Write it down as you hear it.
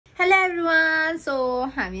Hello everyone so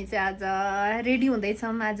हामी चाहिँ आज रेडी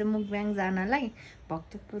हुँदैछौँ आज मुकब्याङ जानलाई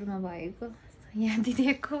भक्तपुरमा भएको यहाँ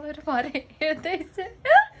दिदीको भरे हेर्दैछ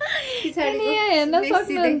हेर्न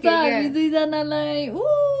सक्नुहुन्छ हामी दुईजनालाई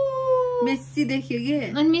मेस्सी देख्यो कि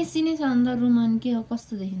अनि मेस्सी नै छ अन्त रुमन के हो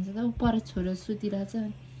कस्तो देखिन्छ त पर छोरो सुतिरहेछ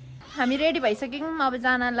हामी रेडी भइसक्यौँ अब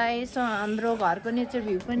जानलाई सो हाम्रो घरको नेचर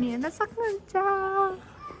भ्यू पनि हेर्न सक्नुहुन्छ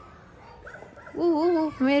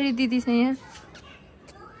मेरो दिदी छ यहाँ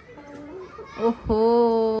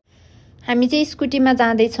ओहो हामी चाहिँ स्कुटीमा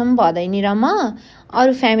जाँदैछौँ भदैनी र म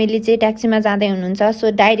अरू फ्यामिली चाहिँ ट्याक्सीमा जाँदै हुनुहुन्छ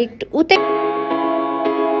सो डाइरेक्ट उतै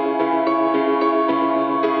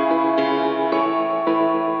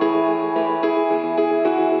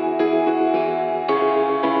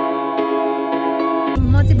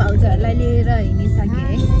म चाहिँ भाउजूहरूलाई लिएर हिँडिसकेँ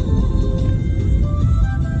है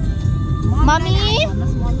मम्मी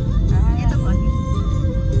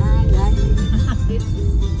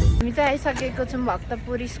हामी चाहिँ आइसकेको छौँ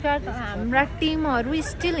भक्तपुर स्क्वायर हाम्रा टिमहरू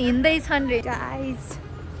स्टिल हिँड्दैछन् रे गाइस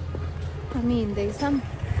हामी हिँड्दैछौँ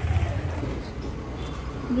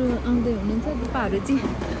आउँदै हुनुहुन्छ दिपाहरू चाहिँ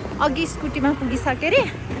अघि स्कुटीमा पुगिसक्यो अरे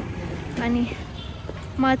अनि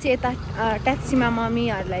म चाहिँ यता ट्याक्सीमा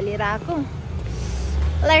मम्मीहरूलाई लिएर आएको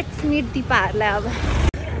लेट्स मिट दिपाहरूलाई अब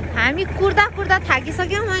हामी कुर्दा कुर्दा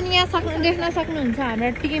थाकिसक्यौँ अनि यहाँ देख्न सक्नुहुन्छ हाम्रा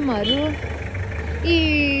टिमहरू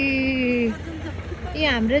यो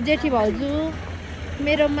हाम्रो जेठी भाउजू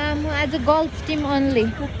मेरो मामु आज girls team only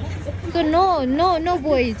so no no no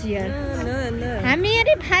boys here हामी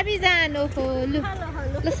अरे भाबी जानु हो लु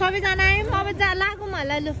ल सबैजना आयौँ अब लागौँ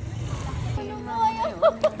होला लु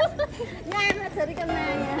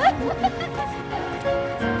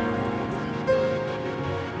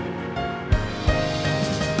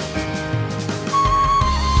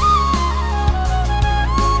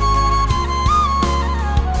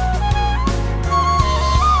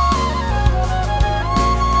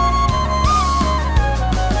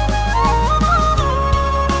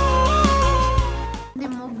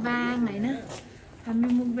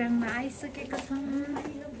आइसकेको छौँ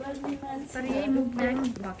तर यही मुकब्याङ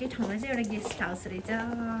भएकै ठाउँमा चाहिँ एउटा गेस्ट हाउस रहेछ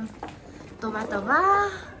तोबा तोबा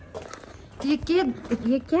ये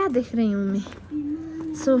क्या देख रही हूँ मैं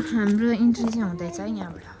सो हाम्रो इन्ट्री चाहिँ हुँदैछ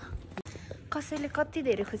यहाँबाट कसैले कति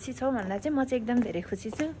धेरै खुसी छौ भन्दा चाहिँ म चाहिँ एकदम धेरै खुसी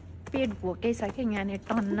छु पेट भोकै छ क्या यहाँनिर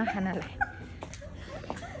टन्न खानालाई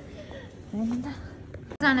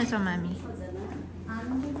जानेछौँ हामी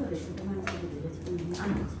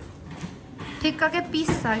ठिक्ककै पिस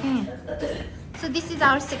छ क्या so this is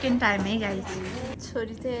our second time है गाइज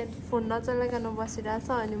छोरी चाहिँ फोन नचलाइकन बसिरहेछ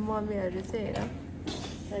अनि मम्मीहरू चाहिँ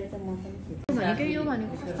भनेको यो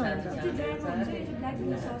भनेको कस्तो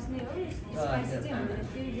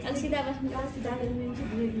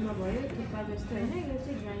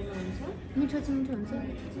मिठो चाहिँ मिठो हुन्छ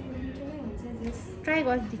ट्राई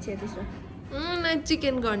गरिदिन्छ त्यसो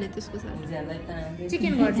चिकन गर्ने त्यसको साथ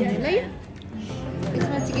चिकन गरिदिनु ल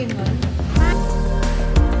यसमा चिकन गर्नु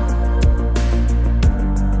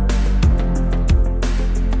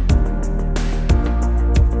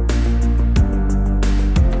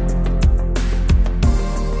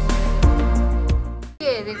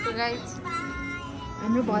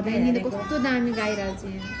हाम्रो भदैनी त कस्तो दामी गाइरहेको छ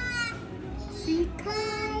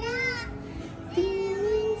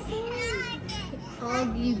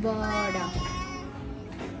अघि बढ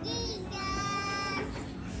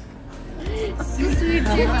स्वीट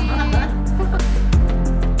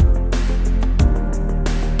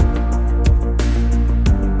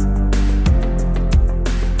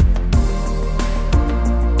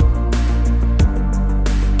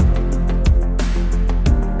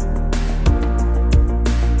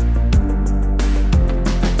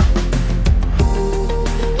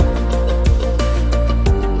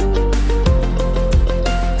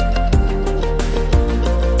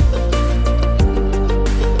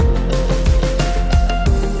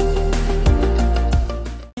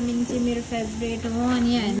फेभरेट हो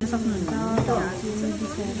अनि यहाँ हेर्न सक्नुहुन्छ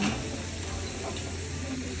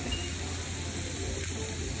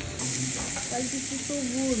so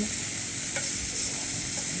good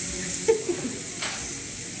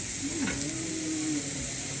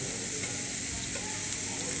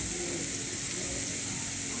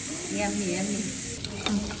yummy yummy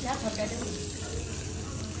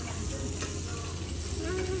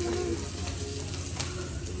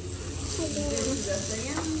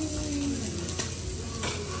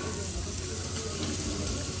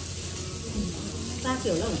ta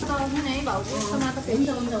kiểu là con thế này bảo chứ sao mà ta tính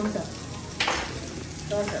cho ông sợ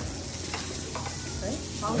đấy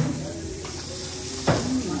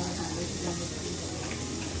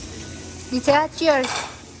Dice cheers.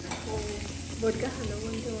 Vodka खाना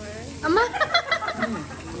मन थियो अम्मा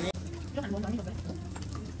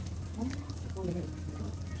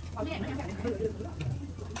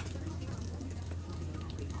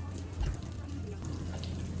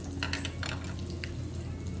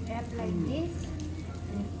wrap like this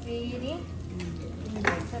and फेरि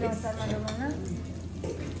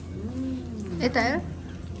यता हो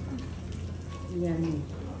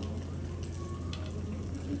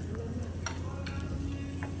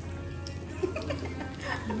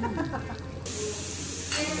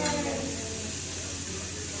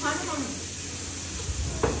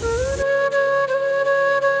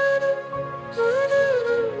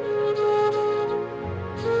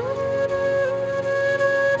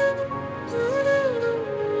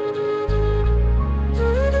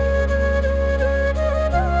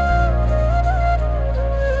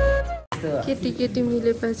केटी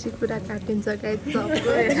मिलेपछि कुरा काटिन्छ गाइस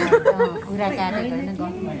सबको कुरा काटेको हैन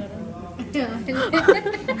गफ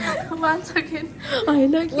वान सेकेन्ड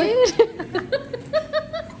हैन के हैन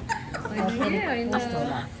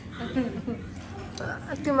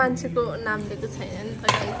त्यो मान्छेको नाम लिएको छैन नि त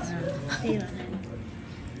गाइस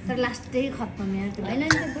तर लास्टै खत्तम यार त्यो हैन नि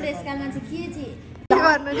त्यो बुढेसकालमा चाहिँ के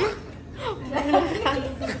गर्नु नि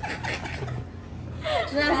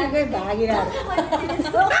राखेकै भागिरहेको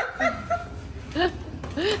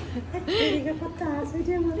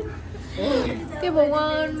त्यो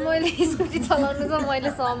भगवान मैले स्कुटी चलाउनु छ मैले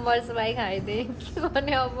सोमबार भाइ खाइदिएँ के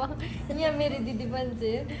गर्ने अब यहाँ मेरो दिदी पनि छ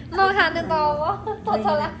नखाने त अब त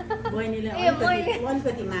चला ए मैले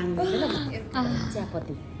अलिकति माग्नु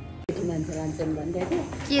चियापत्ती मान्छे लान्छन् भन्दै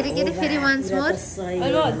थियो के रे फेरि वान्स मोर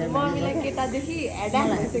मम्मीलाई केटादेखि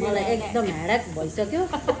मलाई एकदम हेडाक भइसक्यो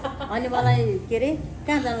अनि मलाई के रे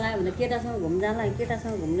कहाँ जान लाग्यो भने केटासँग घुम्न जान लाग्यो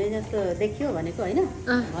केटासँग घुम्ने जस्तो देखियो भनेको होइन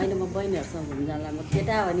होइन म बहिनीहरूसँग घुम्न जान लाग्यो म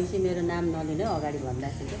केटा भनेपछि मेरो नाम नलिनु अगाडि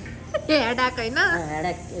भन्दाखेरि ए हेडाक होइन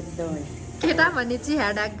हेडाक एकदमै केटा भनेपछि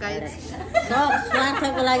हेडाक गाइस सब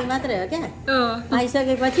स्वार्थको लागि मात्रै हो क्या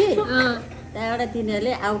पाइसकेपछि त्यहाँबाट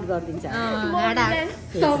तिनीहरूले आउट गरिदिन्छ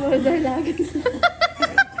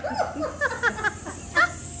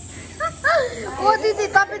ओ दिदी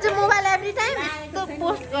तपाईँ चाहिँ मोबाइल एभ्री टाइम यस्तो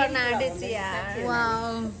पोस्ट गर्न आँटेछ यार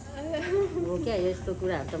वाउ हो क्या यस्तो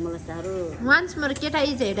कुराहरू त मलाई साह्रो वान्स मोर केटा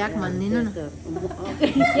इज हेडाक भन्दिनु न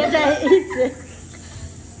केटा इज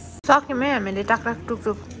सक्यौँ है हामीले टाक्राक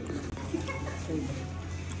टुकटुक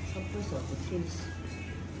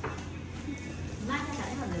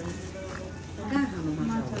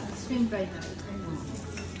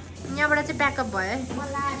यहाँबाट चाहिँ प्याकअप भयो है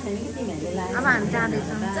अब हामी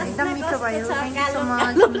जाँदैछौँ एकदम मिठो भयो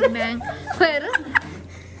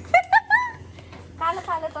कालो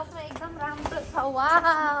कालो चस्मा एकदम राम्रो छ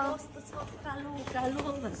वाउ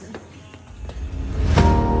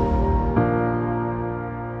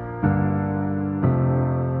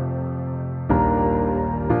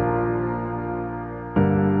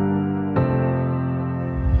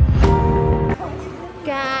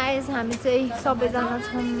गाइस हामी चाहिँ सबैजना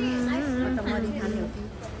छौँ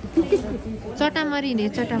चटामरी नि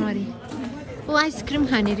चटामरी ओ आइसक्रिम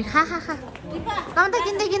खाने रे खा खा खा त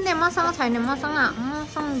किन्दै किन्दै मसँग छैन मसँग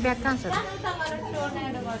ब्याग कहाँ छ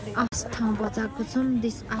ठाउँ बजाएको छौँ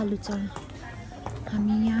दिस आलु चल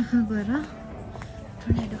हामी यहाँ गएर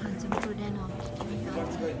टोर्नेडो खान्छौँ टोर्नेडो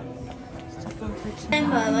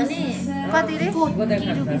कति रे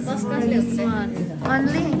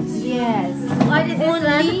अन्ली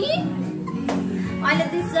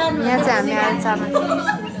यहाँ चाहिँ हामी आलुचामा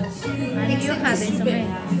यो खाँदैछौँ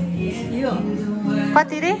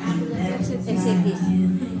कति रे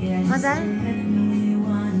मजा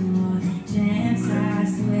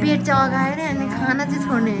पेट चाहिँ अगाएर अनि खाना चाहिँ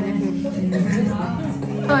छोड्ने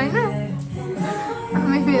होइन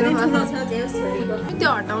फेरि होइन त्यो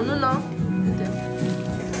हटाउनु न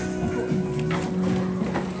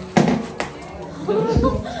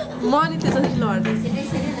म नि त्यो जति लड्दैछु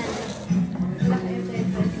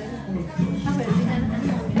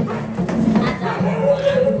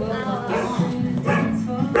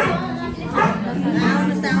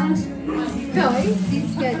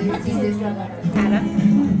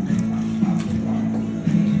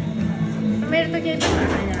मेरो त केही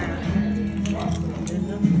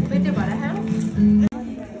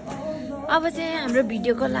अब चाहिँ हाम्रो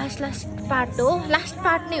भिडियोको लास्ट पार्ट हो लास्ट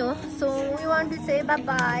पार्ट नै हो so we want to say bye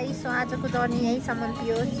bye so आजको जर्नी यहीँसम्म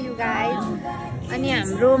थियो सी यु गाइज अनि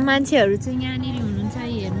हाम्रो मान्छेहरू चाहिँ यहाँनिर हुनुहुन्छ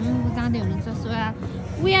हेर्नु जाँदै हुनुहुन्छ so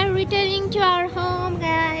we are returning to our home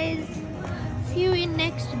guys see you in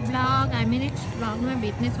next blog हामी नेक्स्ट ब्लगमा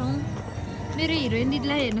भेट्नेछौँ मेरो हिरोइन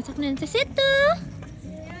दिदीलाई हेर्न सक्नुहुन्छ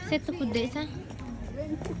सेतो कुद्दैछ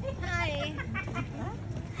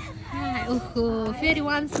ओहो फेरि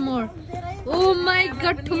once more oh my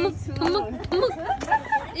God ठुमुक ठुमुक ठुमुक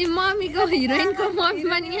ए मम्मीको हिरोइनको मम्मी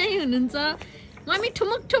पनि यहीँ हुनुहुन्छ मम्मी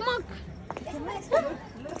ठुमुक ठुमुक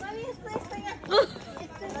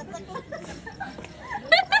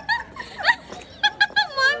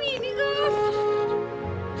मम्मी हिँडेको